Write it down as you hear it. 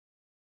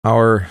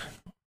Our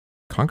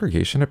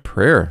congregation at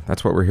prayer.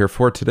 That's what we're here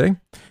for today.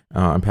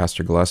 I'm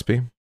Pastor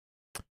Gillespie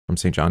from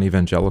St. John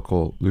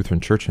Evangelical Lutheran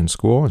Church and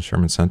School in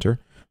Sherman Center.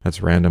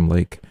 That's Random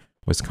Lake,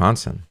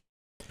 Wisconsin.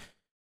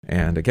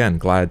 And again,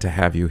 glad to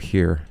have you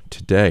here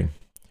today.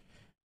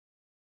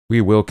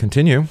 We will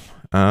continue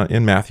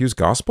in Matthew's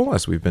Gospel,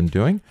 as we've been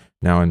doing,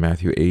 now in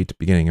Matthew 8,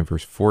 beginning in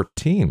verse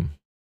 14,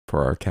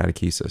 for our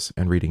catechesis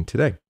and reading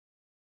today.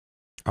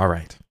 All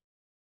right.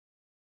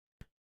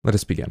 Let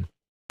us begin.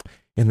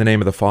 In the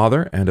name of the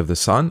Father, and of the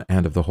Son,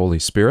 and of the Holy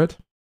Spirit.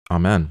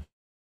 Amen.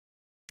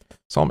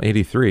 Psalm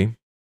 83.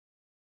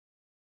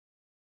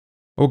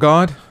 O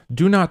God,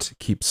 do not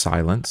keep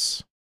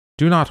silence.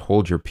 Do not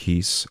hold your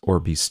peace, or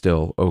be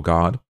still, O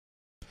God.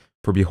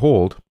 For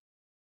behold,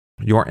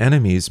 your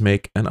enemies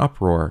make an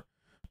uproar.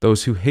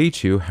 Those who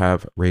hate you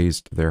have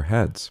raised their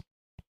heads.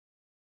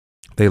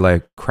 They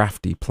lay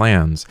crafty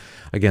plans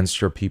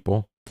against your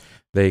people.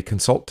 They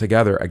consult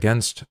together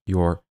against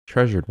your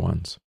treasured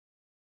ones.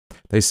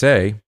 They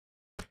say,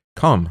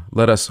 "Come,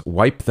 let us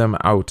wipe them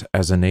out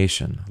as a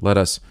nation.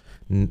 Let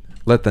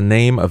the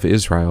name of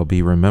Israel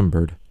be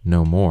remembered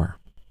no more.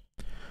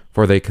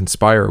 For they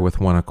conspire with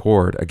one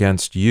accord.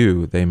 Against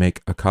you they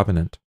make a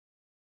covenant.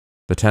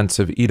 The tents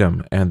of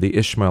Edom and the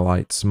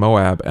Ishmaelites,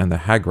 Moab and the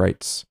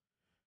Hagrites,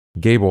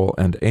 Gabal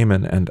and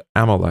Ammon and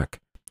Amalek,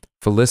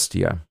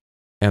 Philistia,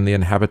 and the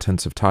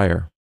inhabitants of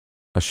Tyre.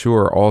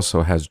 Ashur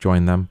also has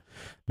joined them.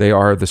 They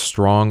are the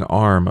strong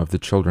arm of the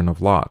children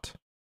of Lot.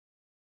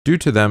 Do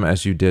to them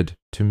as you did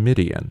to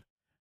Midian,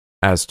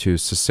 as to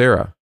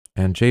Sisera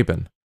and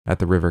Jabin at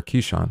the river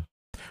Kishon,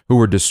 who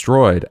were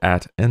destroyed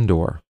at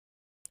Endor,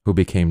 who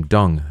became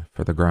dung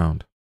for the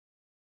ground.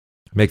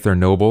 Make their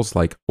nobles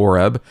like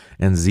Oreb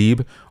and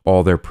Zeb,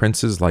 all their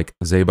princes like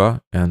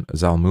Zebah and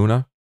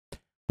Zalmunna,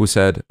 who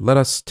said, 'Let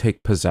us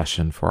take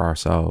possession for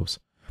ourselves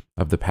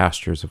of the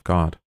pastures of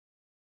God.'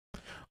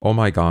 O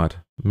my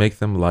God, make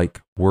them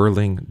like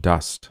whirling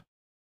dust,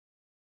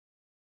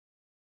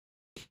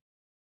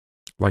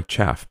 like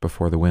chaff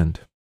before the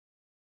wind.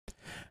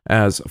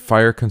 As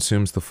fire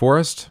consumes the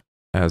forest,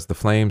 as the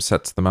flame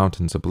sets the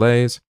mountains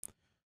ablaze,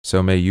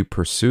 so may you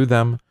pursue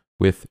them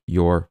with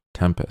your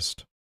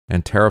tempest,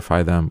 and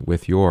terrify them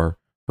with your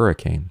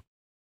hurricane.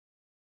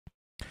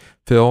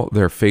 Fill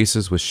their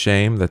faces with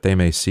shame, that they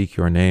may seek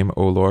your name,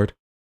 O Lord.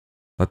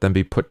 Let them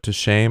be put to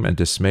shame and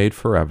dismayed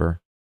forever.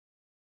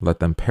 Let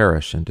them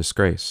perish in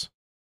disgrace,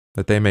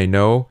 that they may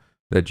know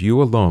that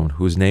you alone,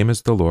 whose name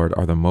is the Lord,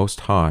 are the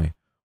Most High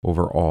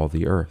over all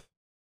the earth.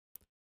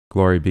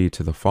 Glory be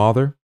to the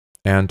Father,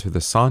 and to the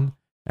Son,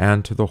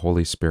 and to the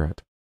Holy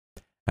Spirit,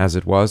 as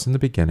it was in the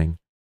beginning,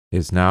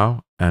 is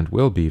now, and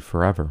will be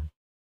forever.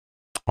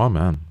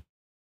 Amen.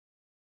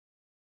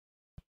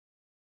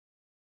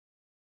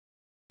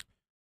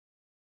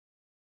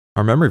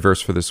 Our memory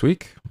verse for this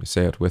week,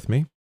 say it with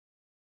me.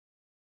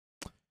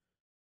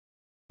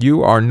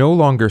 You are no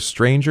longer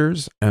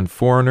strangers and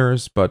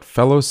foreigners, but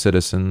fellow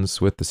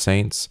citizens with the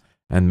saints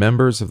and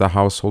members of the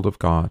household of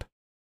God,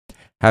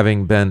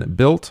 having been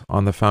built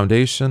on the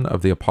foundation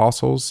of the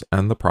apostles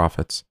and the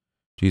prophets,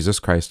 Jesus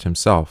Christ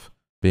himself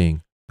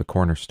being the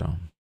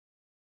cornerstone.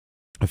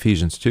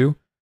 Ephesians 2,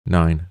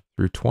 9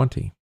 through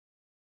 20.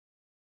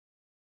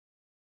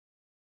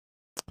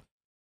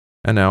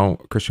 And now,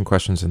 Christian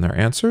questions and their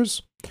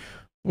answers.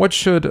 What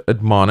should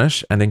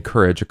admonish and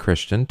encourage a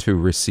Christian to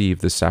receive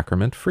the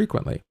sacrament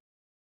frequently?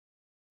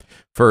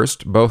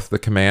 First, both the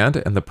command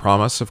and the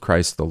promise of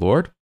Christ the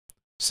Lord.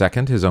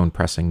 Second, his own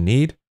pressing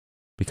need,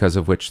 because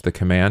of which the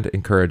command,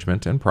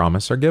 encouragement, and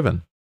promise are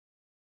given.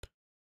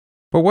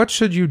 But what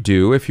should you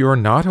do if you are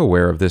not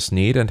aware of this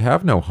need and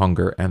have no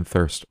hunger and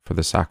thirst for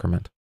the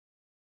sacrament?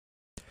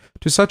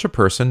 To such a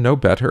person, no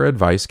better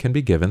advice can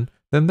be given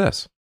than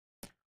this.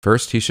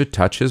 First, he should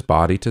touch his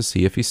body to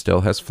see if he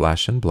still has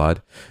flesh and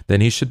blood. Then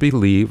he should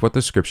believe what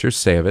the Scriptures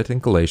say of it in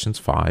Galatians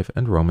 5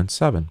 and Romans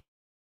 7.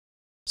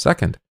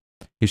 Second,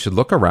 he should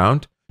look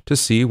around to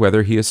see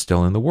whether he is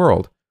still in the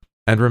world,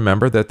 and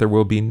remember that there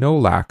will be no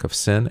lack of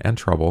sin and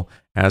trouble,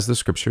 as the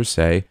Scriptures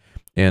say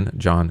in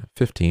John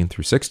 15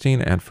 through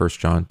 16 and 1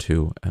 John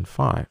 2 and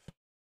 5.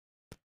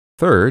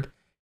 Third,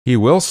 he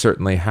will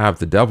certainly have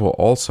the devil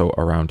also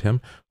around him,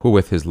 who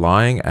with his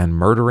lying and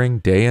murdering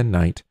day and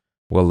night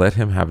will let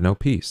him have no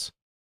peace,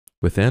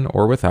 within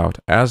or without,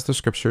 as the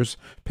Scriptures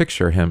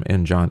picture him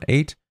in John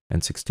 8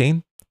 and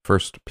 16, 1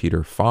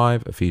 Peter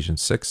 5,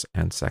 Ephesians 6,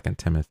 and 2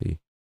 Timothy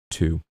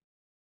 2.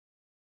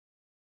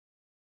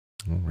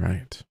 All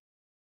right.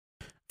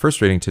 First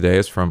reading today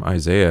is from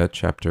Isaiah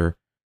chapter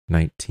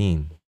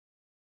 19.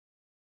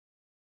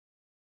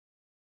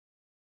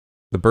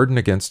 The burden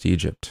against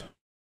Egypt.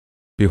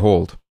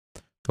 Behold,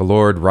 the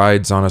Lord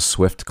rides on a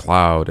swift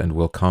cloud and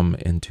will come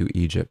into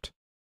Egypt.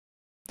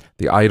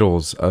 The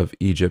idols of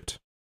Egypt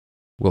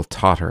will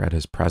totter at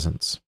his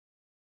presence,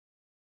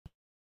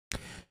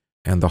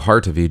 and the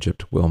heart of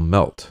Egypt will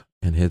melt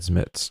in his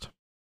midst.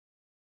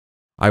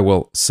 I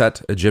will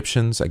set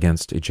Egyptians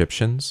against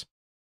Egyptians.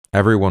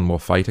 Everyone will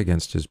fight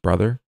against his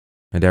brother,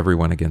 and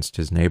everyone against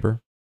his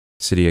neighbor,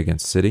 city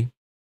against city.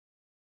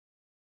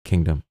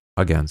 kingdom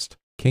against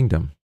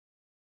kingdom.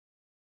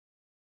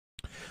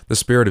 The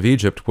spirit of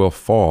Egypt will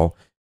fall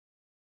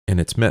in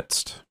its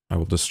midst. I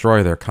will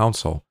destroy their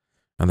counsel,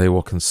 and they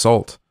will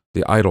consult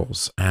the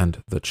idols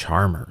and the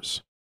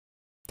charmers,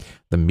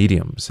 the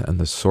mediums and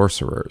the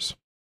sorcerers.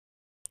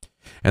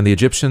 And the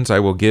Egyptians I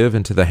will give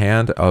into the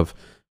hand of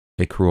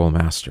a cruel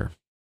master,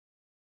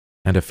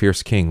 and a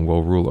fierce king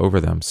will rule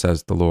over them,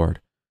 says the Lord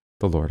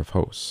of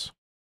hosts.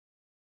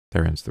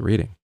 There ends the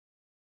reading.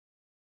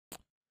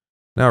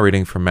 Now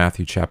reading from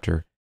Matthew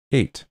chapter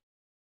 8.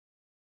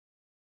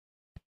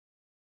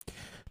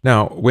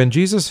 Now, when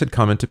Jesus had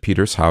come into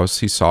Peter's house,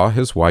 he saw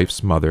his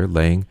wife's mother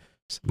lying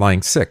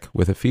sick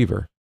with a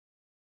fever.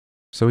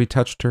 So he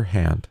touched her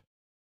hand,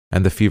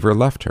 and the fever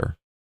left her,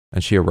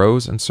 and she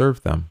arose and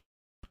served them.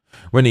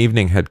 When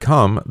evening had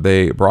come,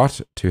 they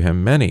brought to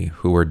him many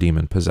who were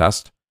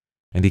demon-possessed,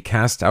 and he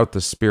cast out the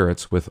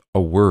spirits with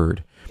a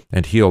word,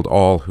 and healed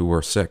all who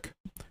were sick,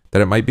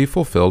 that it might be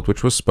fulfilled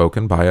which was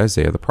spoken by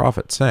Isaiah the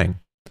prophet, saying,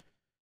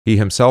 He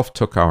himself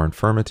took our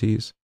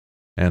infirmities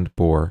and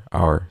bore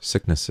our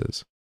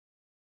sicknesses.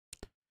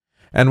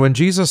 And when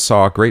Jesus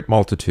saw great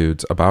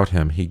multitudes about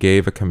him, he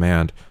gave a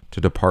command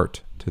to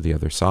depart to the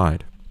other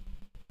side.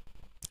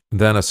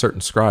 Then a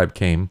certain scribe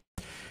came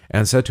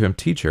and said to him,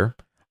 Teacher,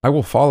 I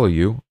will follow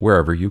you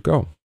wherever you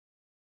go.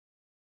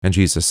 And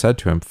Jesus said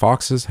to him,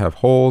 Foxes have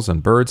holes,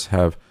 and birds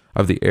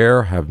of the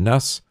air have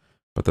nests,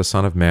 but the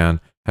Son of Man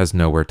has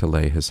nowhere to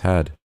lay his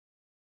head.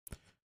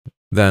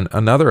 Then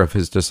another of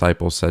his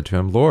disciples said to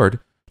him, Lord,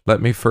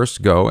 let me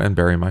first go and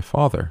bury my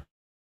father.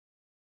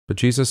 But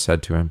Jesus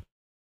said to him,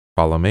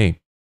 Follow me,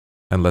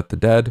 and let the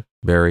dead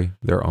bury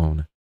their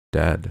own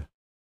dead.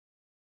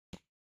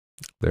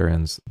 There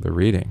ends the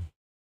reading.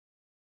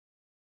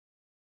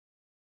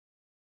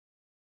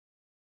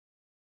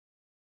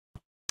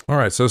 All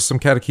right, so some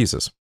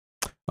catechesis.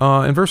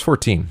 In verse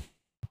 14,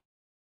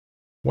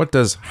 what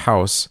does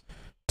house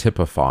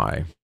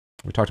typify?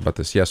 We talked about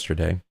this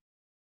yesterday,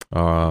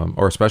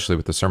 or especially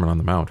with the Sermon on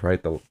the Mount,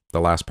 right? The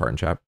last part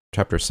in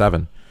chapter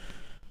 7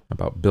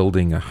 about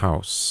building a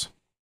house.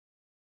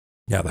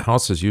 Yeah, the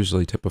house is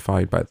usually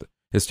typifying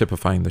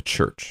the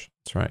church.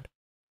 That's right.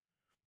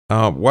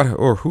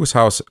 Whose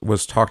house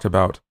was talked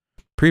about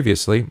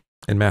previously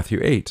in Matthew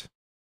 8,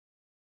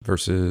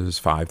 verses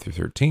 5 through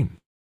 13.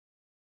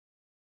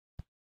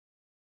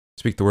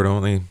 Speak the word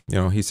only.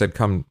 He said,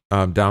 come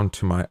down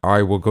to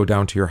I will go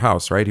down to your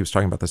house, right? He was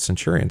talking about the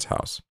centurion's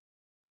house.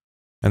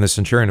 And the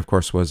centurion, of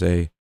course, was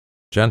a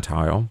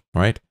Gentile,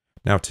 right?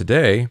 Now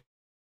today,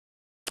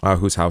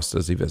 whose house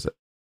does he visit?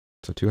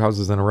 So 2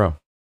 houses in a row.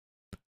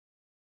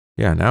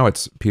 Yeah, now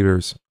it's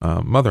Peter's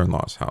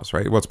mother-in-law's house,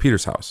 right? Well, it's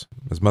Peter's house.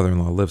 His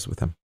mother-in-law lives with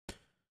him.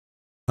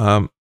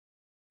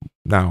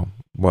 Now,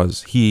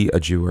 was he a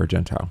Jew or a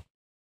Gentile?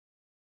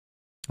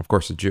 Of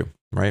course, a Jew,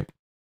 right?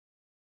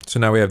 So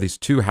now we have these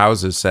 2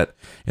 houses set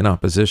in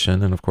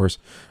opposition, and of course,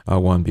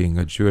 one being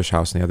a Jewish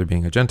house and the other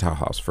being a Gentile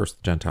house. First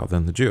the Gentile,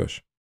 then the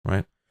Jewish,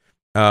 right?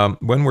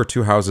 When were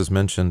 2 houses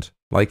mentioned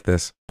like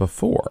this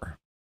before?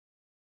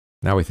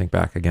 Now we think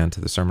back again to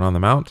the Sermon on the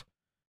Mount,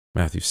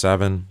 Matthew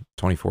 7,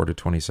 24 to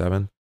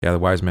 27. Yeah, the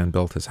wise man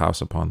built his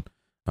house upon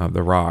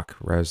the rock,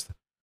 whereas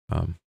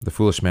the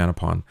foolish man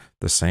upon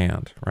the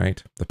sand,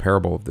 right? The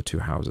parable of the 2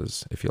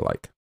 houses, if you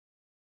like.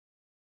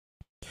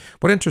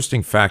 What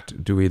interesting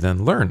fact do we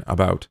then learn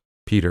about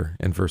Peter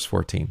in verse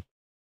 14?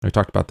 We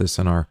talked about this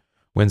in our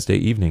Wednesday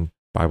evening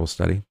Bible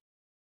study.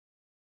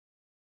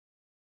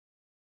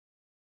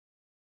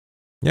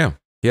 Yeah,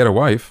 he had a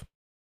wife,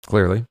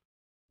 clearly,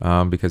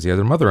 because he had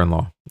a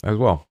mother-in-law as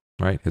well,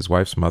 right? His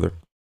wife's mother.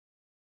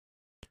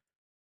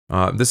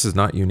 This is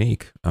not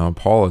unique.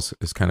 Paul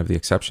is kind of the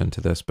exception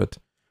to this, but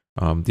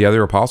the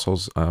other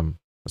apostles,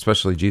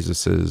 especially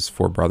Jesus's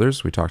 4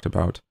 brothers, we talked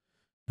about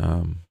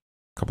a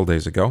couple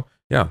days ago.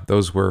 Yeah,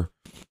 those were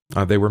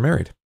they were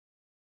married.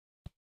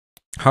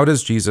 How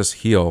does Jesus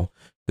heal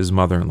his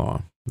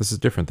mother-in-law? This is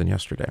different than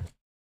yesterday.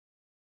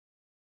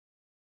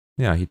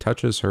 Yeah, he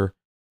touches her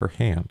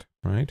hand,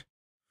 right?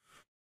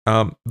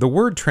 The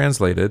word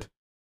translated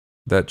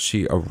that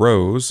she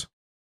arose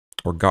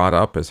or got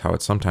up is how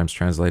it's sometimes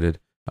translated.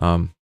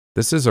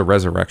 This is a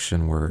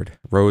resurrection word,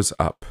 rose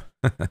up.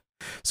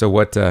 So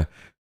what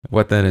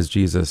then is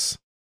Jesus?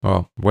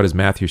 Well, what is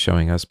Matthew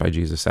showing us by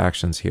Jesus'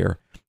 actions here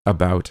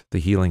about the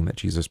healing that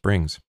Jesus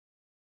brings?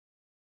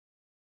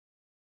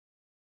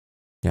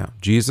 Yeah,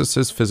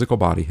 Jesus' physical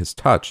body, his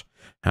touch,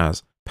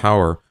 has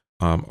power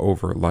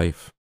over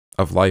life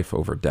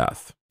over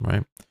death,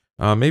 right?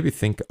 Maybe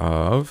think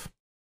of,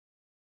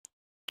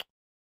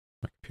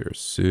 my computer's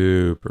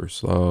super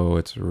slow.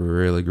 It's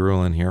really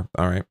grueling here.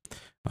 All right.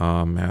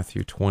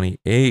 Matthew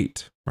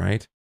 28,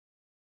 right?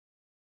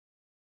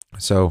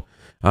 So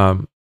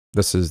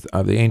this is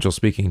the angel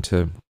speaking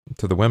to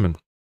the women.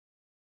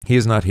 He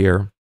is not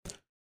here,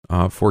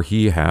 for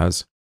he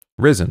has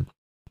risen.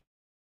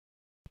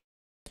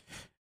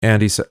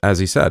 And as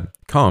he said,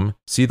 come,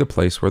 see the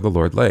place where the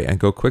Lord lay, and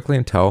go quickly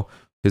and tell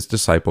his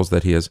disciples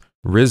that he has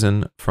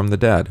risen from the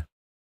dead.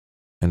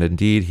 And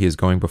indeed, he is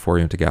going before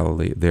you into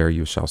Galilee. There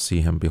you shall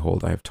see him.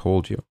 Behold, I have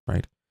told you,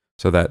 right?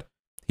 So that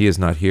he is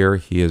not here,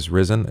 he is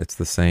risen. It's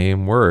the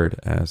same word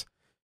as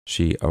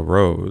she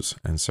arose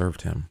and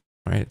served him,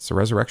 right? It's a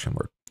resurrection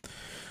word.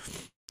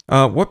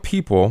 What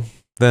people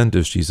then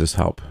does Jesus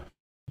help?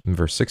 In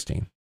verse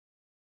 16.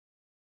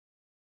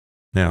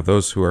 Now,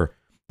 those who are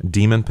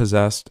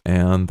demon-possessed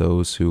and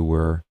those who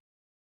were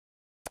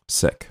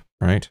sick,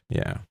 right?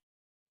 Yeah.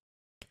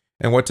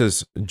 And what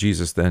does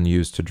Jesus then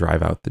use to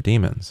drive out the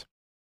demons?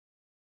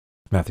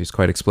 Matthew's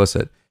quite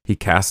explicit. He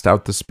cast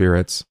out the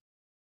spirits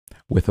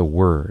with a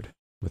word,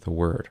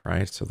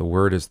 right? So the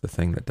word is the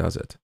thing that does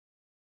it.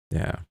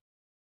 Yeah.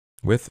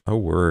 With a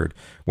word.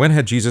 When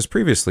had Jesus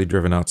previously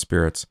driven out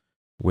spirits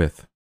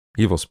with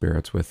evil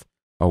spirits with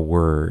a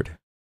word?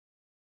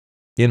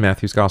 In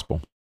Matthew's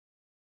gospel.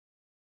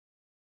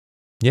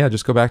 Yeah,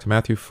 just go back to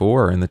Matthew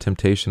 4 and the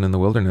temptation in the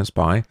wilderness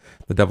by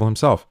the devil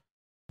himself.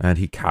 And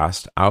he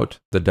cast out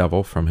the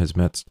devil from his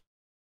midst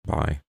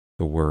by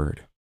the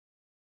word.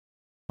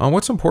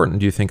 What's important,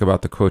 do you think,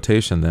 about the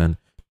quotation then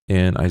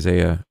in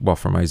Isaiah,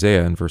 from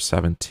Isaiah in verse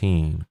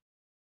 17?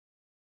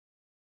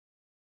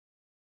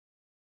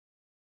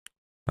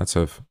 That's,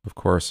 of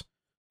course,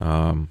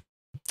 from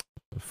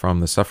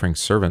the Suffering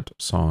Servant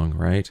song,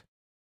 right?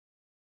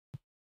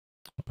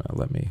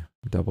 Let me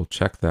double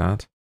check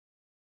that.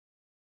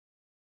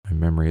 My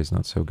memory is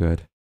not so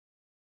good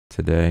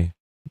today.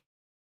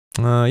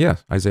 Yeah,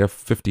 Isaiah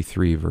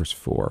 53, verse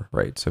 4,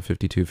 right? So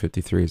 52,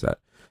 53 is that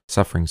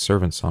Suffering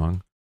Servant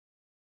song.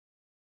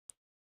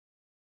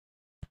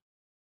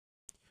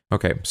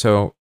 Okay,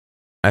 so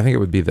I think it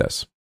would be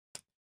this.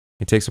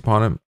 He takes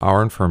upon him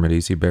our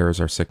infirmities, he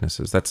bears our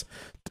sicknesses. That's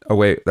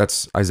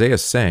Isaiah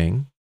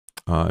saying,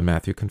 in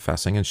Matthew,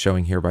 confessing and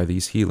showing here by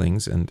these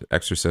healings and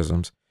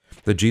exorcisms,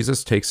 that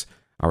Jesus takes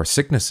our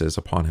sicknesses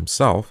upon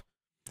himself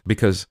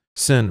because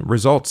sin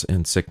results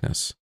in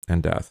sickness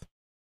and death.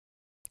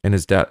 In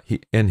his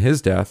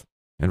death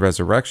and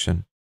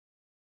resurrection,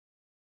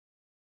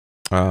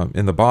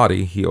 in the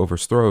body, he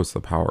overthrows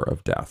the power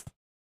of death.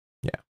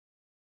 Yeah.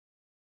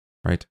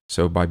 Right?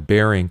 So by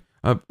bearing,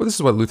 this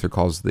is what Luther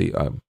calls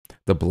the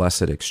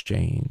blessed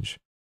exchange.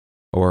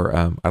 Or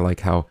I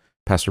like how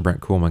Pastor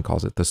Brent Kuhlman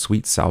calls it the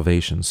sweet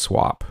salvation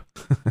swap.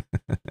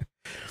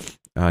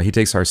 He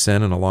takes our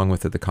sin and along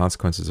with it the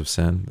consequences of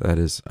sin, that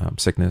is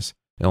sickness,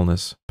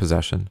 illness,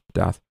 possession,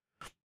 death,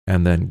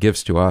 and then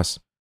gives to us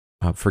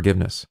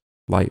forgiveness,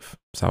 life,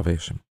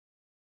 salvation.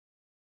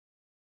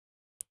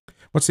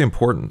 What's the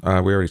important?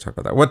 We already talked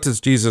about that. What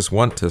does Jesus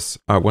want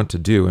to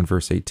do in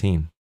verse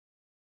 18?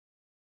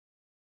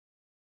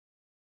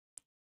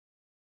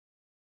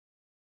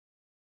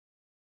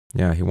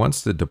 Yeah, he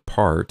wants to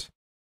depart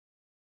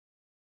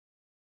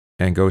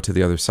and go to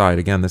the other side.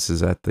 Again, this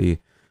is at the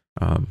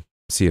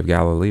Sea of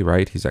Galilee,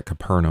 right? He's at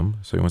Capernaum,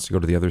 so he wants to go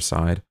to the other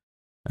side.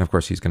 And of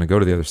course, he's going to go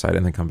to the other side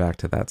and then come back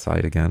to that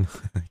side again.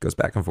 He goes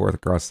back and forth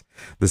across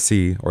the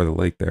sea or the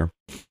lake there.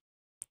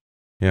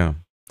 Yeah.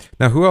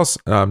 Now, who else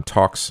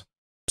talks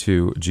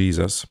to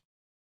Jesus,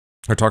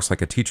 or talks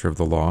like a teacher of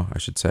the law, I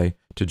should say,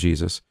 to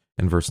Jesus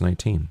in verse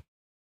 19?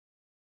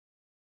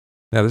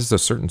 Now, this is a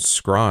certain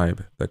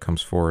scribe that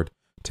comes forward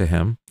to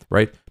him,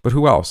 right? But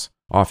who else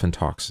often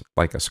talks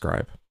like a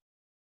scribe?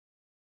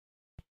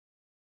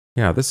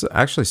 Yeah, this is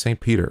actually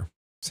St. Peter.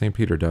 St.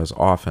 Peter does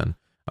often.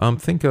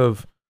 Think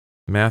of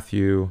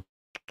Matthew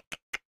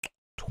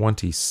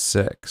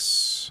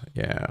 26.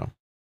 Yeah.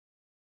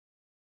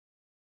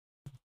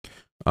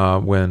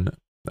 When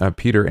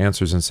Peter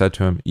answers and said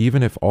to him,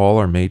 "Even if all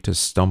are made to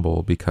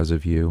stumble because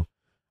of you,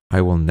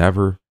 I will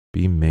never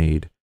be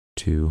made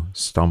to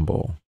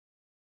stumble."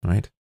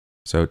 Right?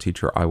 So,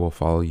 teacher, I will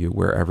follow you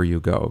wherever you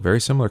go. Very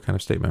similar kind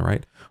of statement,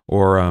 right?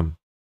 Or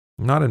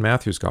not in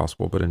Matthew's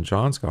gospel, but in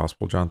John's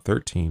gospel, John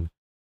 13,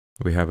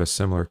 we have a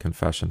similar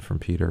confession from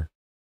Peter.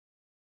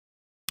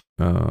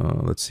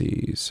 Let's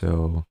see.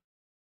 So,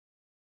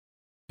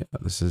 yeah,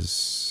 this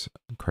is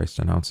Christ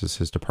announces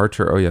his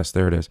departure. Oh, yes,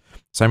 there it is.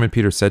 Simon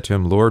Peter said to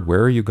him, "Lord,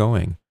 where are you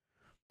going?"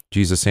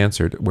 Jesus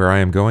answered, "Where I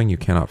am going, you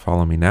cannot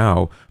follow me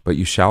now, but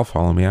you shall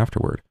follow me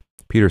afterward."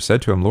 Peter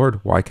said to him,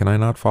 "Lord, why can I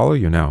not follow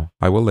you now?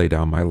 I will lay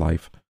down my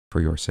life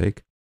for your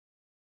sake."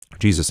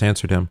 Jesus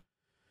answered him,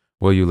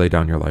 "Will you lay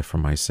down your life for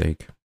my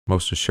sake?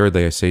 Most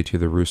assuredly, I say to you,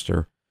 the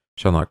rooster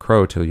shall not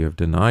crow till you have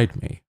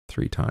denied me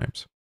 3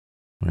 times.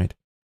 Right?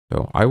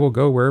 So I will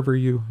go where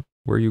you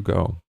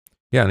go.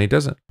 Yeah,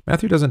 and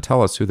Matthew doesn't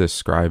tell us who this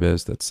scribe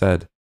is that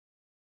said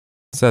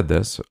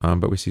this,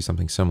 but we see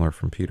something similar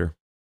from Peter.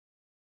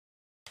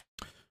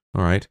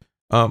 All right.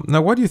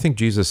 Now, what do you think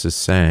Jesus is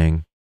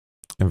saying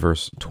in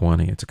verse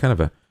 20? It's a kind of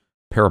a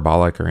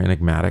parabolic or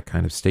enigmatic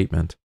kind of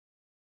statement.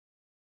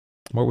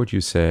 What would you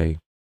say?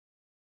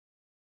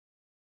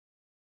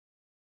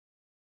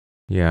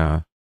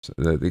 Yeah. So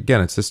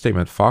again, it's this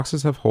statement: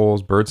 foxes have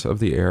holes, birds of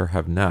the air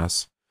have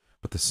nests,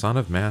 but the Son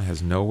of Man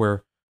has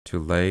nowhere to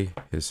lay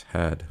his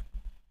head.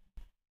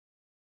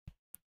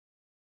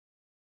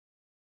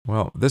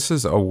 Well, this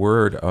is a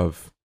word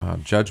of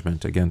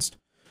judgment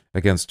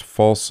against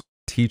false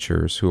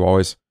teachers who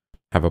always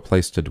have a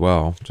place to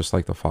dwell, just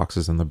like the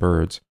foxes and the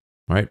birds,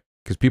 right?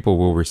 Because people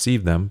will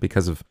receive them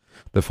because of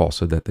the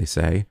falsehood that they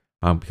say,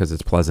 because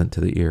it's pleasant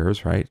to the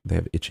ears, right? They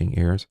have itching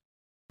ears.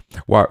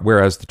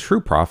 Whereas the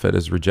true prophet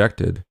is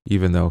rejected,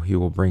 even though he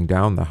will bring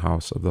down the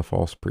house of the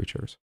false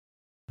preachers,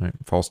 right?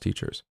 False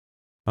teachers.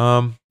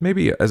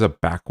 Maybe as a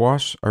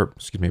backwash, or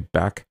excuse me,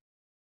 what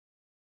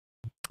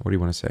do you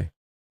want to say?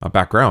 A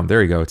background,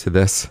 there you go, to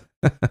this.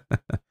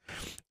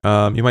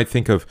 You might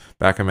think of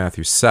back in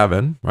Matthew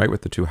 7, right,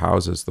 with the two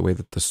houses, the way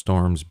that the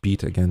storms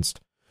beat against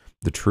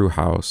the true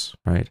house,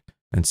 right,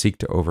 and seek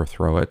to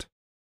overthrow it,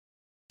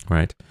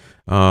 right?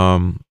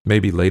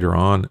 Maybe later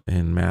on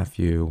in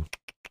Matthew,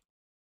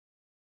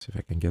 see if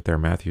I can get there,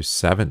 Matthew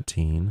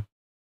 17,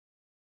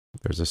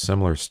 there's a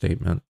similar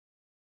statement.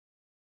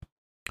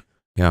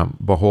 Yeah,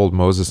 behold,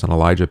 Moses and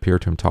Elijah appear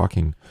to him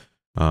talking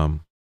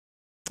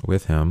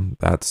with him.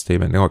 That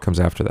statement, no, it comes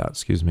after that,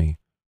 excuse me.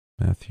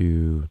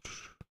 Matthew,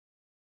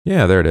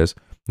 yeah, there it is.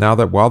 Now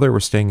that while they were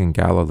staying in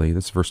Galilee,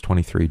 this is verse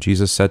 23,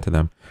 Jesus said to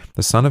them,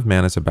 the Son of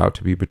Man is about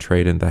to be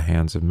betrayed into the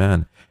hands of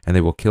men, and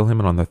they will kill him,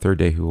 and on the third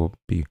day he will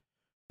be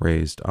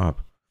raised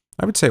up.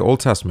 I would say Old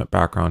Testament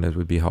background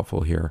would be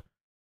helpful here.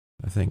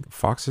 I think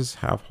foxes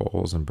have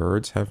holes and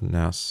birds have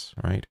nests,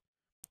 right?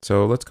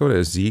 So let's go to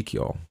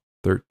Ezekiel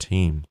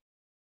 13.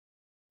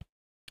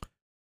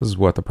 This is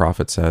what the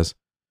prophet says.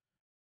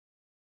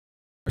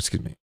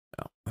 Excuse me.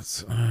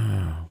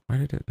 Why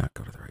did it not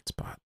go to the right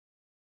spot?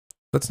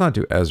 Let's not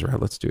do Ezra.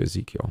 Let's do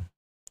Ezekiel.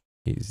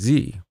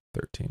 Z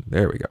 13.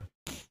 There we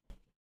go.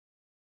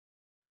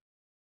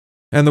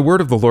 And the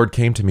word of the Lord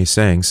came to me,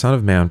 saying, Son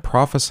of man,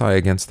 prophesy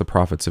against the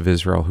prophets of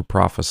Israel who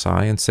prophesy,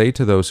 and say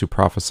to those who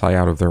prophesy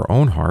out of their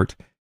own heart,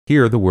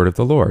 Hear the word of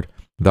the Lord.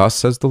 Thus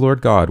says the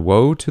Lord God,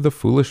 Woe to the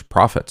foolish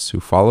prophets who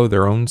follow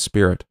their own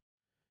spirit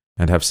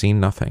and have seen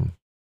nothing.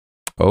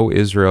 O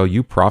Israel,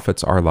 you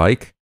prophets are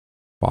like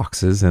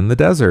foxes in the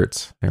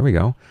deserts. There we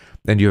go.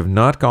 And you have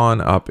not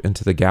gone up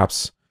into the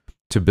gaps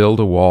to build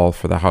a wall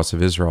for the house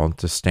of Israel and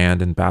to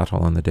stand in battle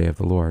on the day of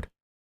the Lord.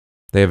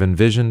 They have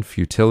envisioned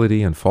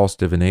futility and false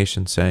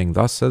divination, saying,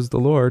 Thus says the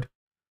Lord,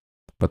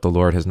 but the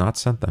Lord has not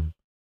sent them.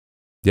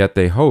 Yet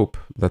they hope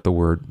that the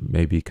word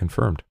may be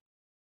confirmed.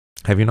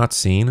 Have you not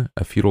seen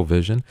a futile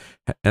vision?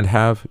 And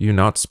have you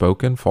not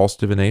spoken false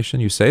divination?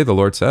 You say, the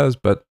Lord says,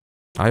 but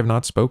I have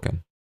not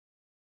spoken.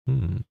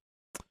 And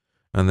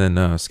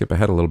then skip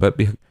ahead a little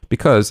bit,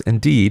 because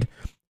indeed,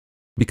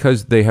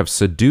 because they have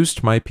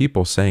seduced my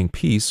people, saying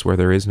peace where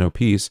there is no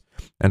peace,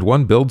 and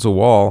one builds a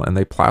wall, and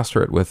they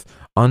plaster it with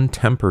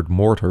untempered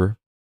mortar.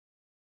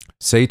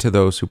 Say to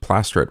those who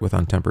plaster it with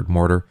untempered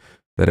mortar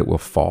that it will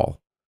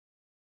fall.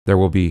 There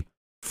will be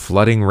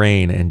flooding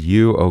rain, and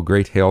you, O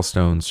great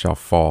hailstones, shall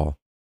fall,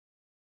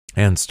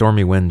 and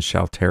stormy winds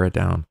shall tear it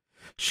down.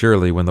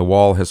 Surely when the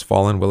wall has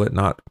fallen, will it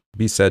not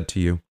be said to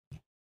you,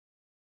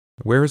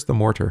 Where is the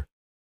mortar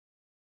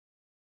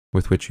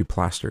with which you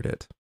plastered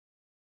it?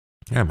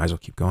 Yeah, I might as well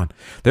keep going.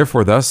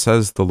 Therefore, thus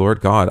says the Lord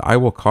God, I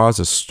will cause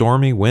a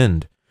stormy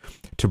wind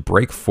to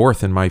break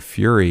forth in my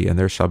fury, and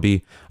there shall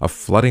be a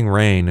flooding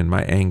rain in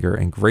my anger,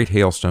 and great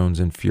hailstones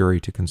in fury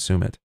to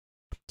consume it.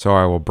 So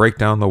I will break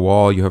down the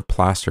wall you have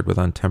plastered with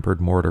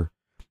untempered mortar,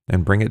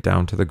 and bring it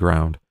down to the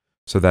ground,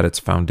 so that its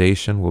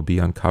foundation will be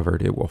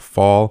uncovered. It will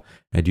fall,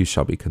 and you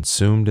shall be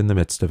consumed in the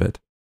midst of it.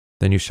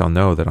 Then you shall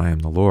know that I am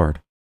the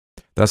Lord.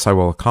 Thus I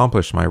will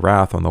accomplish my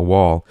wrath on the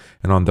wall,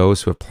 and on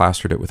those who have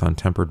plastered it with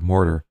untempered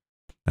mortar.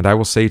 And I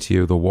will say to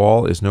you, the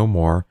wall is no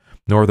more,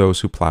 nor those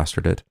who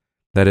plastered it.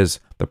 That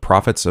is, the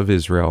prophets of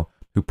Israel,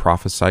 who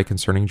prophesy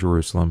concerning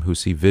Jerusalem, who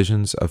see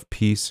visions of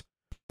peace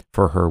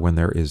for her when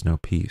there is no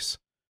peace,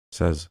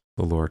 says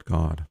the Lord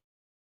God.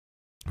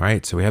 All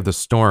right, so we have the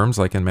storms,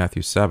 like in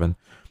Matthew 7,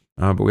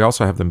 but we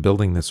also have them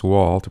building this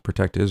wall to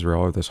protect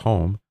Israel, or this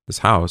home, this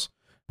house,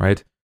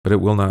 right? But it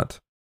will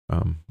not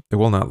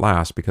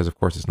last, because, of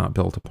course, it's not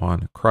built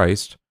upon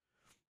Christ.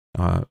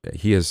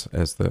 He is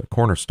as the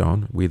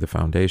cornerstone, we the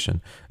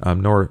foundation,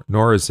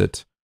 nor is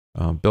it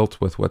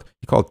built with what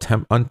he called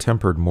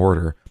untempered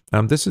mortar.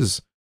 This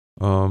is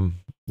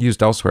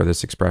used elsewhere,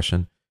 this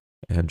expression.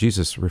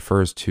 Jesus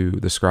refers to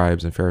the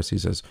scribes and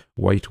Pharisees as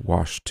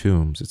whitewashed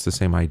tombs. It's the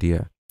same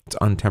idea. It's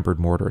untempered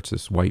mortar. It's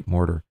this white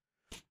mortar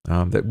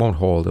that won't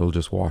hold. It'll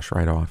just wash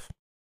right off.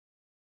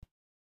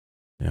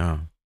 Yeah.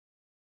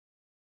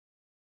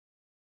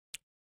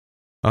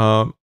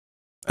 And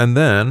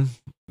then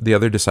the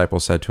other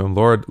disciples said to him,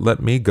 Lord,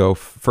 let me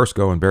first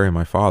go and bury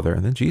my father.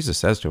 And then Jesus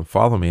says to him,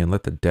 follow me and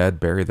let the dead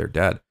bury their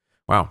dead.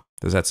 Wow.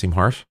 Does that seem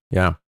harsh?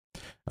 Yeah.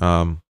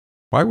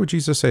 Why would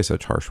Jesus say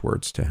such harsh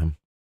words to him?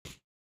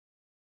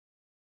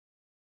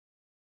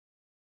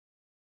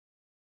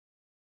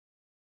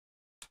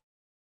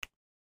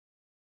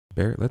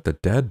 Let the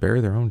dead bury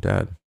their own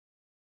dead.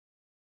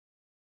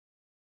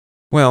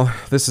 Well,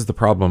 this is the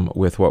problem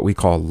with what we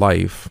call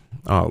life.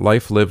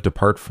 Life lived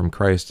apart from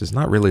Christ is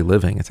not really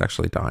living, it's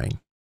actually dying.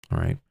 All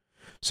right.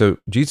 So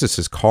Jesus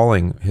is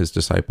calling his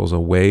disciples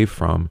away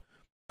from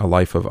a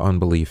life of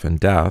unbelief and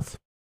death,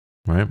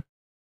 right?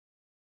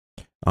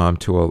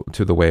 To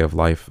the way of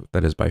life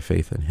that is by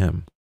faith in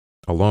him.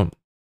 alone.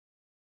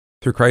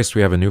 Through Christ,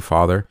 we have a new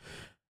father,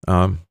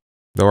 though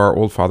our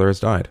old father has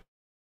died.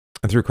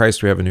 And through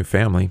Christ, we have a new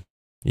family,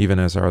 even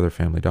as our other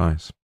family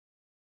dies.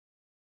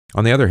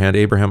 On the other hand,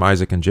 Abraham,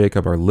 Isaac, and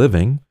Jacob are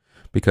living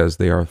because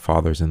they are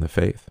fathers in the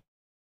faith.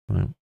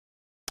 Right?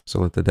 So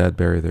let the dead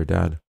bury their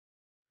dead.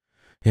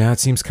 Yeah, it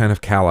seems kind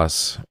of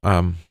callous,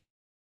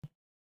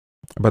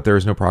 but there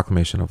is no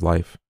proclamation of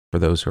life for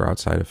those who are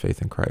outside of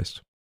faith in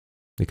Christ.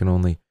 They can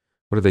only,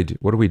 what do they do?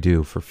 What do we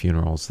do for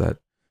funerals that,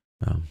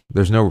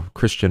 there's no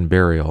Christian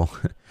burial,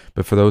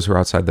 but for those who are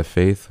outside the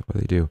faith, what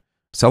do they do?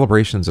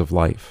 Celebrations of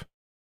life.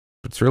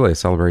 But it's really a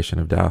celebration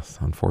of death,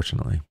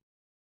 unfortunately.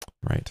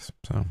 Right?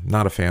 So,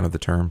 not a fan of the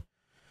term.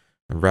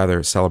 I'd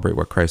rather celebrate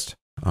what Christ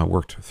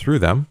worked through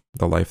them,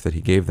 the life that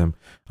he gave them,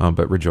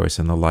 but rejoice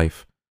in the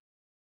life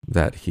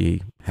that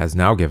he has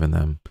now given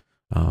them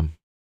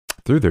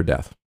through their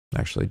death.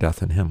 Actually,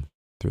 death in him,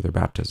 through their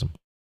baptism.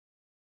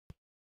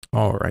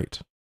 All right.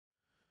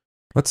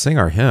 Let's sing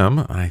our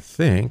hymn. I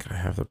think I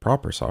have the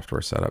proper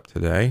software set up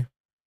today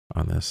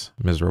on this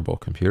miserable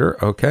computer.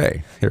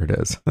 Okay, here it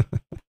is.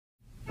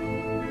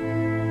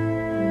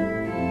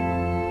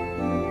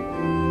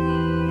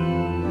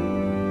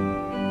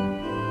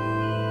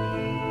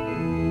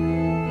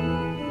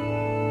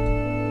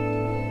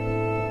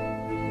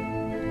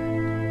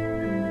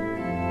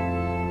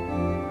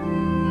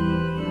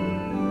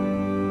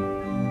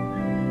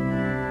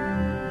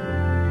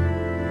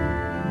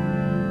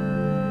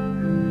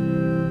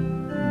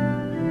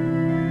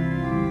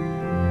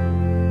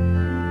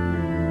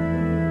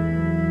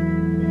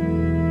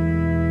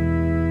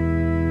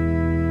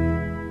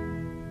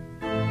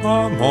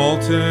 A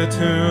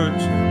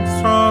multitude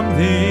from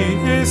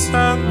the east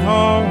and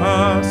the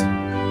west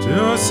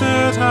to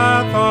sit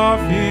at the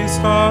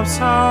feast of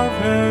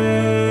salvation,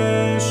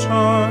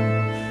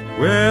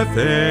 with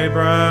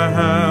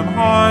Abraham,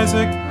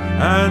 Isaac,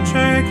 and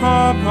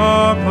Jacob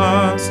the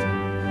blessed,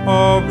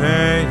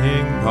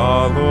 obeying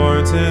the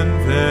Lord's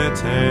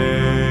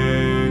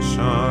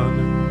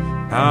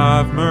invitation.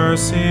 Have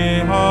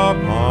mercy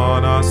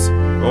upon us,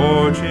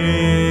 O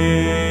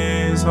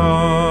Jesus.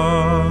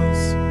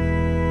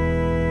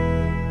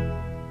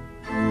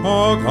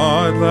 O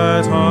God,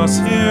 let us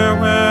hear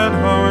when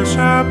our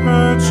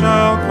shepherd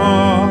shall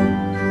call,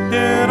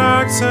 in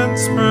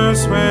accents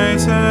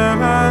persuasive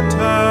and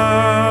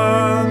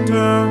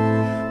tender,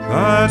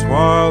 that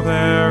while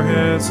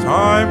there is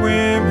time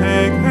we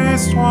make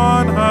haste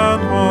one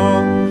and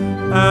all,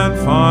 and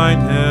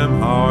find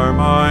him our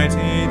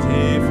mighty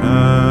defender.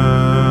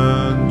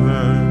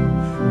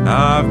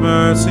 Have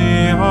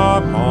mercy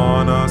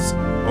upon us,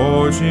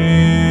 O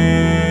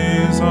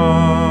Jesus.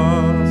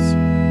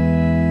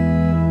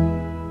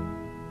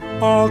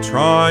 All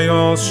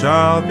trials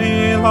shall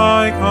be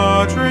like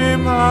a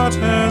dream that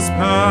is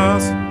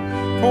past,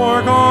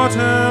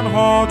 forgotten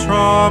all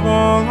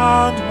trouble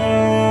and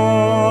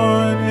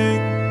mourning.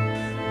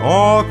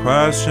 All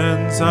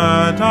questions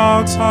and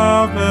doubts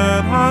have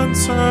been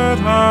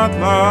answered at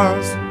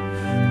last,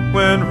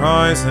 when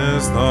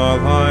rises the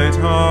light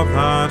of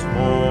that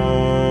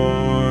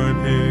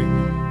morning.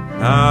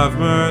 Have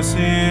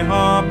mercy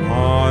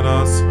upon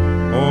us,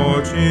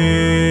 O Jesus.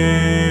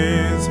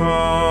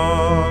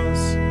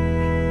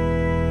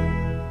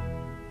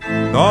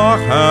 The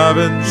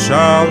heavens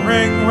shall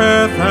ring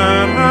with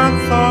an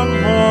anthem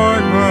more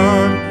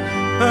glad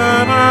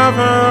than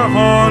ever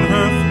on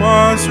earth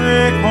was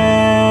recorded.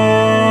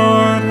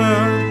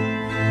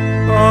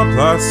 The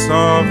blessed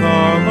of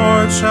the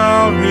Lord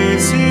shall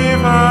receive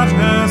at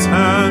his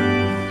hand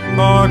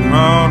the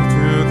crown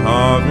to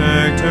the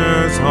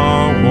victors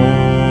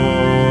awarded.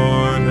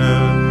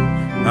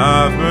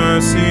 Have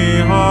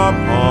mercy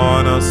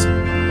upon us,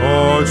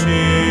 O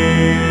Jesus.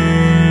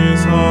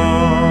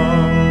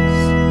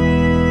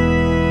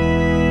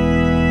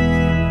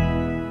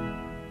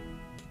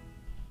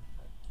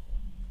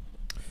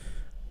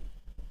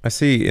 I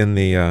see in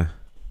the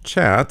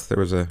chat there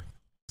was a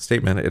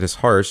statement, it is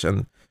harsh,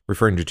 and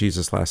referring to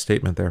Jesus' last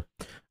statement there,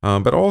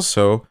 but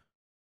also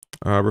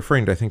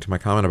referring to, I think, to my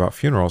comment about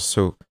funerals.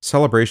 So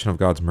celebration of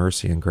God's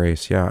mercy and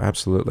grace. Yeah,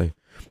 absolutely.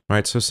 All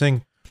right, so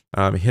sing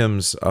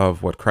hymns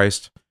of what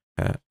Christ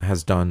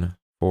has done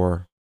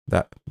for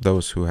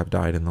those who have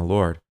died in the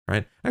Lord.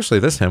 Right. Actually,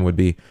 this hymn would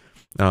be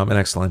an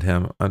excellent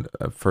hymn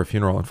for a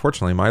funeral.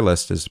 Unfortunately, my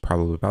list is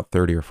probably about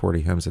 30 or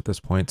 40 hymns at this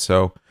point.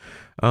 So,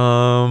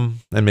 and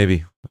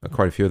maybe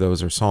quite a few of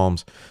those are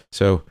psalms.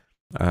 So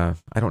I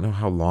don't know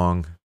how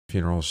long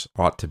funerals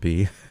ought to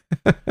be.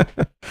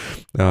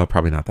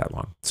 Probably not that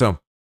long. So,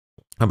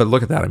 but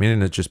look at that. I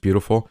mean, it's just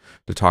beautiful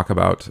to talk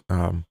about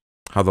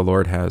how the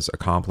Lord has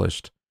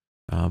accomplished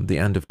the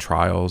end of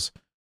trials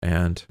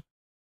and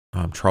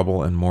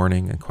trouble and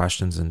mourning and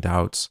questions and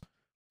doubts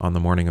on the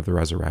morning of the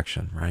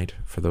resurrection, right?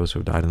 For those who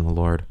have died in the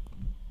Lord.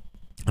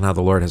 And how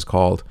the Lord has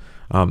called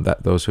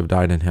those who have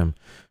died in him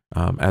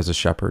as a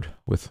shepherd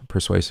with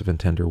persuasive and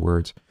tender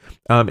words.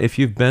 If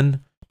you've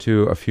been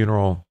to a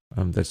funeral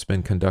that's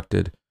been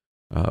conducted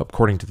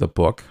according to the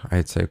book,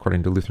 I'd say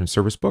according to Lutheran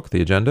Service Book,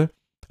 the agenda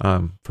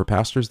for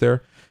pastors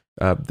there,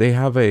 they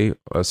have a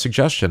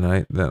suggestion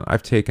that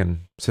I've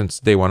taken since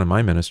day one in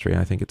my ministry.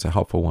 I think it's a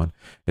helpful one,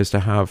 is to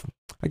have,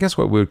 I guess,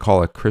 what we would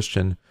call a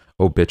Christian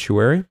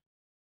obituary,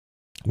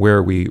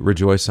 where we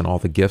rejoice in all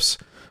the gifts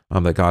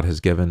that God has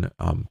given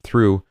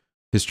through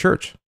his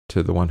church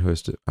to the one who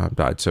has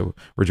died. So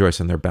rejoice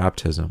in their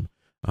baptism,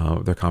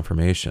 their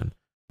confirmation,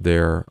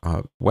 their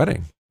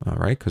wedding,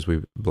 right? Because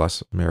we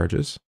bless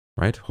marriages,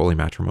 right? Holy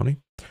matrimony.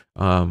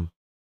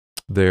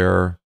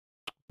 Their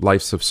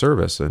lives of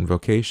service and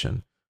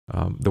vocation,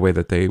 the way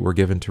that they were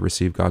given to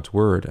receive God's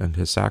word and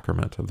his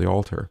sacrament of the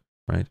altar,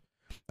 right?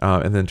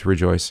 And then to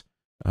rejoice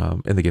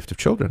in the gift of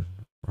children,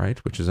 right?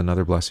 Which is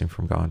another blessing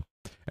from God.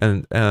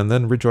 And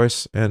then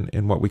rejoice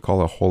in what we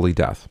call a holy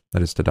death,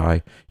 that is to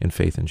die in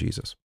faith in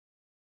Jesus.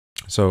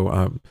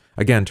 So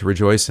again, to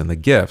rejoice in the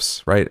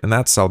gifts, right? And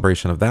that's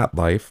celebration of that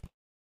life,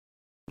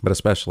 but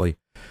especially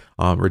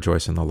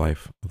rejoice in the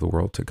life of the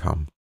world to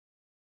come.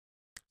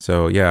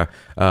 So yeah,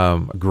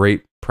 a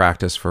great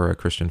practice for a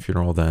Christian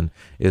funeral then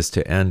is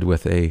to end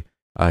with a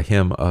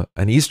hymn,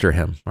 an Easter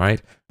hymn,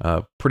 right?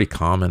 Pretty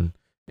common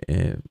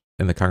in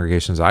the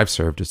congregations I've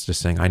served, is to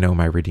sing, "I know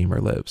my Redeemer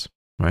lives,"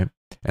 right?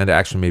 And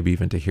actually maybe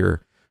even to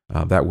hear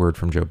that word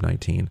from Job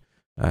 19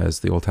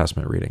 as the Old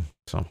Testament reading.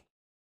 So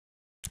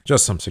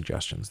just some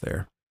suggestions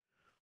there,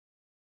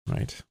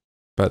 right?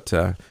 But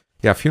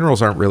yeah,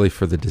 funerals aren't really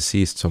for the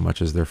deceased so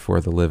much as they're for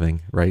the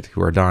living, right,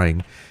 who are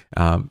dying,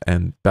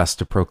 and best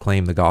to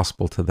proclaim the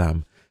gospel to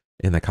them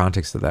in the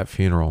context of that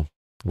funeral,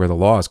 where the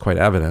law is quite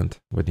evident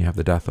when you have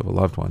the death of a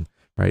loved one,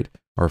 right,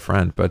 or a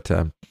friend, but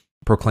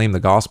proclaim the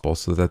gospel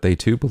so that they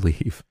too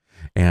believe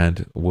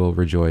and will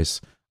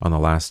rejoice on the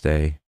last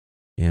day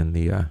in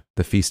the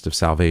feast of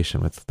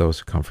salvation with those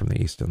who come from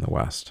the east and the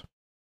west.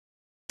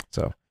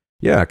 So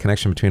yeah, a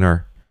connection between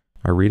our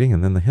reading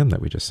and then the hymn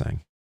that we just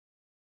sang.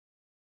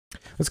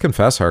 Let's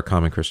confess our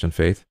common Christian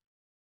faith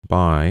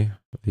by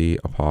the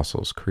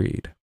Apostles'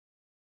 Creed.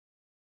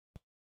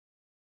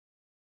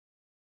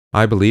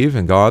 I believe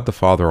in God the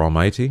Father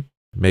Almighty,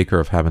 maker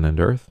of heaven and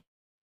earth,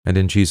 and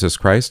in Jesus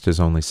Christ,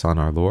 his only Son,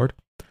 our Lord,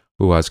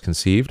 who was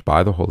conceived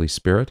by the Holy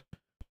Spirit,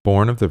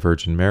 born of the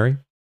Virgin Mary,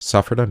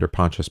 suffered under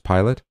Pontius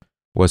Pilate,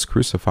 was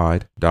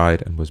crucified,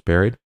 died, and was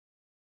buried.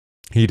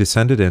 He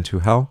descended into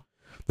hell.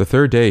 The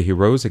third day he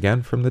rose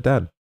again from the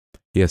dead.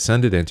 He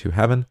ascended into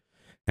heaven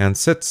and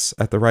sits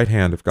at the right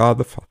hand of God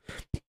the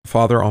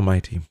Father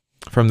Almighty.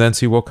 From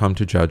thence he will come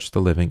to judge the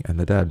living and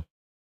the dead.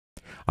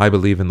 I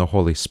believe in the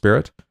Holy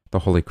Spirit, the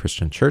holy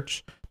Christian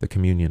Church, the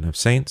communion of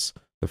saints,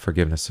 the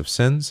forgiveness of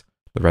sins,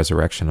 the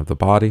resurrection of the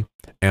body,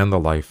 and the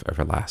life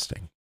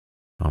everlasting.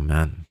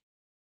 Amen.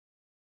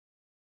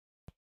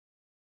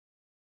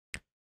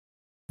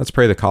 Let's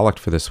pray the collect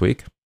for this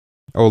week.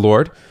 O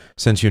Lord,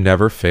 since you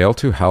never fail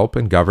to help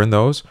and govern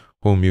those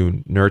whom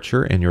you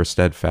nurture in your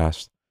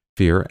steadfast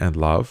fear and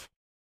love,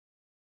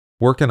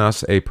 work in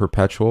us a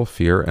perpetual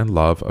fear and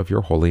love of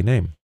your holy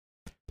name.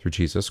 Through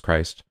Jesus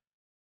Christ,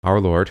 our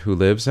Lord, who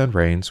lives and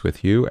reigns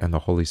with you and the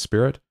Holy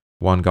Spirit,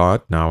 one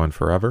God, now and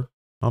forever.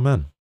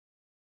 Amen.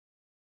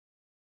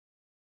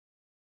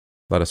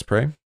 Let us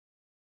pray.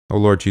 O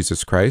Lord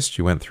Jesus Christ,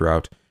 you went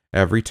throughout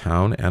every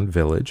town and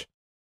village,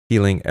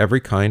 healing every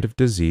kind of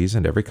disease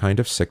and every kind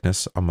of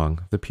sickness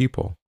among the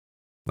people,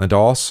 and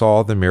all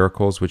saw the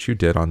miracles which you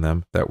did on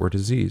them that were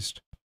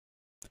diseased.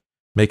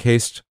 Make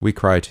haste, we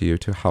cry to you,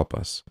 to help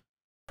us,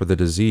 for the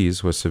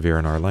disease was severe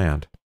in our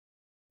land.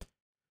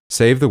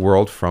 Save the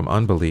world from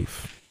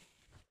unbelief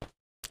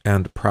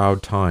and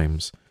proud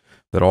times,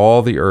 that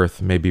all the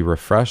earth may be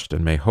refreshed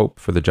and may hope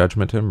for the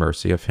judgment and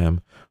mercy of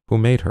him who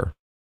made her.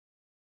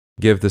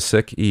 Give the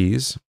sick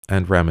ease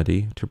and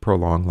remedy to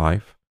prolong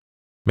life.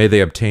 May they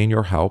obtain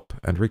your help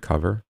and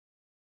recover.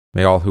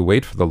 May all who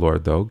wait for the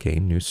Lord, though,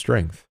 gain new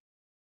strength.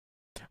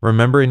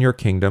 Remember in your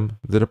kingdom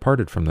the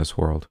departed from this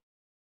world.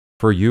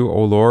 For you,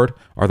 O Lord,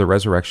 are the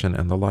resurrection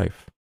and the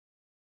life.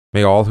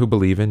 May all who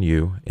believe in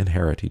you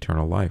inherit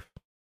eternal life.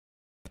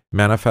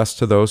 Manifest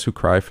to those who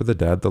cry for the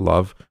dead the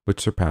love which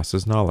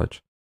surpasses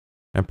knowledge,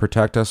 and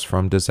protect us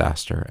from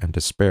disaster and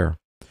despair,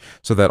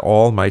 so that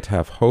all might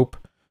have hope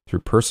through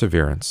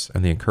perseverance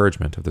and the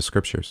encouragement of the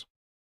Scriptures.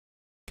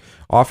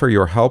 Offer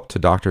your help to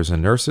doctors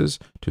and nurses,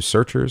 to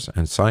searchers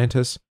and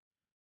scientists,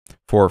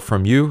 for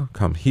from you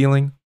come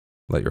healing.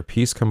 Let your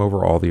peace come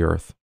over all the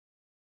earth.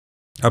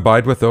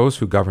 Abide with those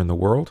who govern the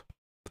world,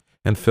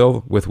 and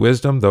fill with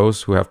wisdom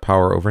those who have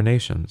power over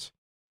nations,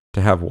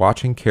 to have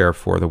watching care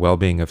for the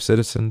well-being of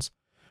citizens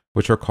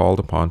which are called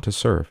upon to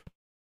serve.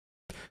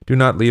 Do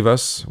not leave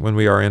us when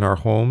we are in our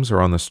homes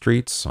or on the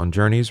streets, on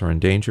journeys or in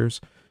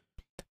dangers,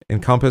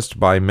 encompassed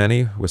by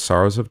many with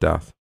sorrows of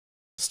death.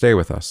 Stay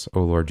with us,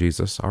 O Lord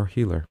Jesus, our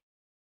healer,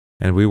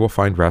 and we will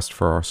find rest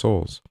for our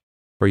souls,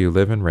 for you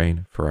live and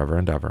reign forever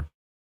and ever.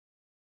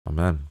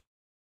 Amen.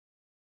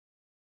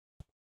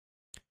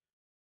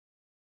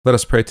 Let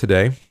us pray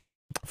today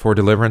for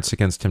deliverance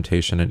against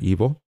temptation and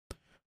evil,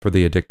 for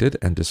the addicted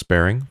and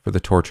despairing, for the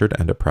tortured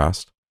and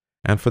oppressed,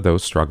 and for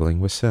those struggling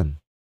with sin.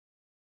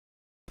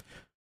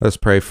 Let us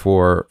pray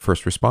for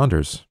first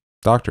responders,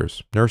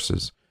 doctors,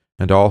 nurses,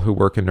 and all who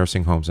work in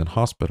nursing homes and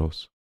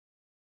hospitals.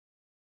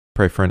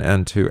 Pray for an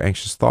end to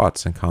anxious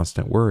thoughts and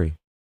constant worry,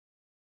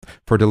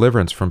 for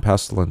deliverance from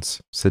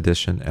pestilence,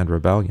 sedition, and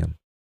rebellion,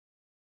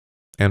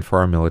 and for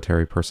our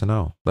military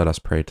personnel. Let us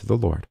pray to the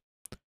Lord.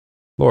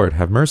 Lord,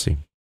 have mercy.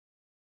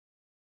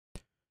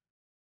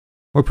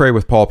 We pray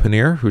with Paul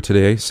Paneer, who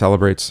today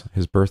celebrates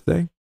his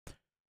birthday.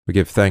 We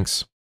give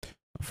thanks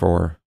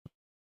for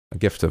a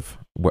gift of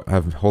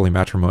holy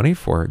matrimony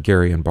for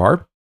Gary and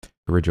Barb,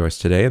 who rejoice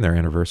today in their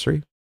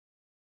anniversary.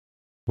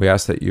 We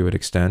ask that you would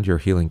extend your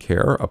healing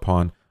care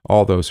upon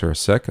all those who are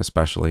sick,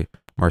 especially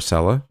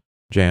Marcella,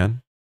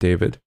 Jan,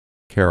 David,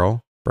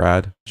 Carol,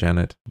 Brad,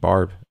 Janet,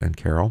 Barb, and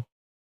Carol,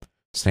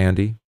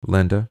 Sandy,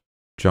 Linda,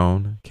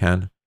 Joan,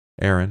 Ken,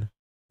 Aaron,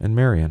 and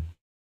Marion.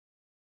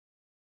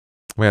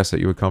 We ask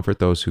that you would comfort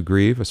those who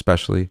grieve,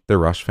 especially the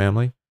Rush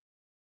family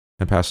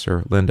and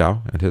Pastor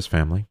Lindau and his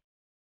family.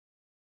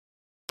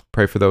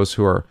 Pray for those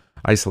who are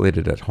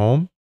isolated at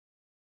home,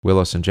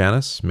 Willis and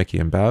Janice, Mickey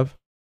and Bev,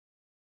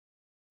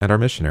 and our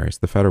missionaries,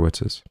 the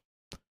Federwitzes.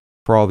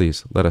 For all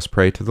these, let us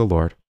pray to the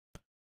Lord.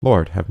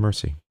 Lord, have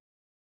mercy.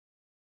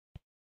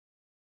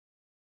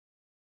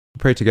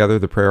 Pray together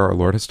the prayer our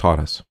Lord has taught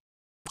us.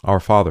 Our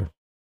Father,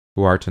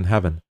 who art in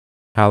heaven,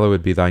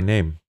 hallowed be thy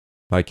name.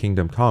 Thy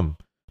kingdom come,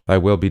 thy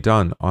will be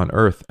done on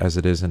earth as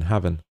it is in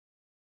heaven.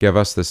 Give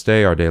us this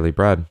day our daily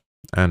bread,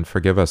 and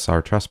forgive us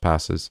our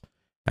trespasses,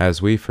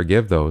 as we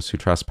forgive those who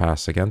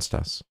trespass against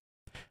us.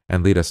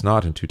 And lead us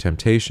not into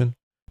temptation,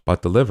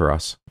 but deliver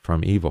us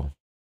from evil.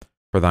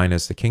 For thine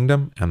is the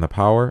kingdom, and the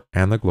power,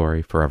 and the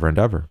glory, forever and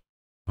ever.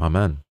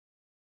 Amen.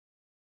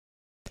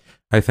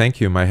 I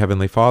thank you, my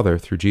heavenly Father,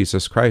 through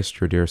Jesus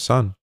Christ, your dear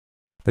Son,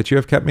 that you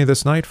have kept me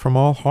this night from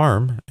all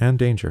harm and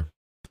danger.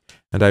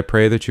 And I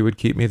pray that you would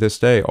keep me this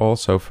day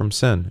also from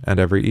sin and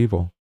every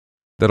evil,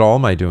 that all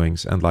my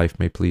doings and life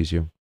may please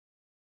you.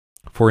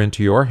 For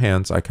into your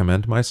hands I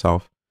commend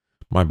myself,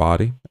 my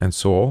body and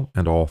soul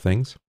and all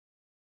things.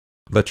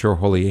 Let your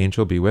holy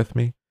angel be with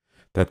me,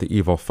 that the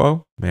evil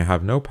foe may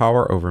have no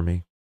power over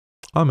me.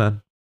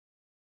 Amen.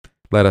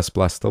 Let us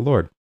bless the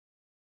Lord.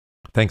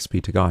 Thanks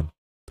be to God.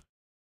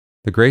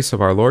 The grace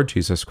of our Lord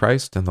Jesus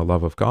Christ and the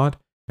love of God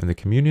and the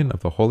communion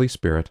of the Holy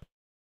Spirit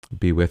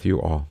be with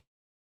you all.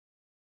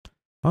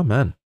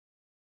 Amen.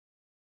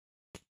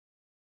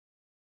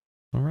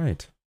 All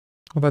right.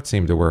 Well, that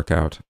seemed to work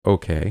out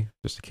okay.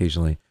 Just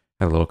occasionally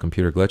had a little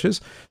computer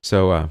glitches.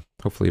 So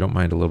hopefully you don't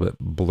mind a little bit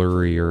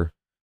blurrier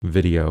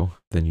video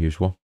than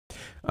usual.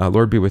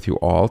 Lord be with you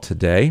all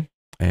today.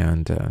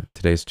 And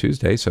today's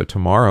Tuesday. So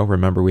tomorrow,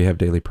 remember, we have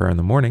daily prayer in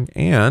the morning.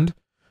 And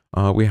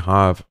we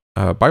have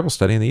a Bible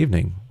study in the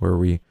evening where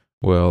we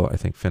will, I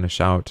think,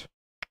 finish out.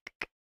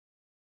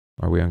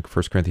 Are we on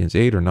 1 Corinthians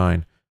 8 or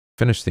 9?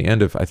 Finish the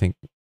end of, I think,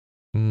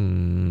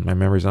 my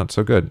memory's not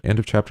so good. End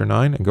of chapter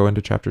 9 and go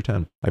into chapter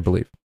 10, I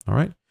believe. All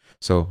right.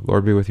 So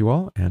Lord be with you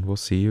all, and we'll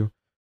see you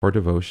for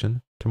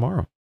devotion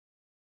tomorrow.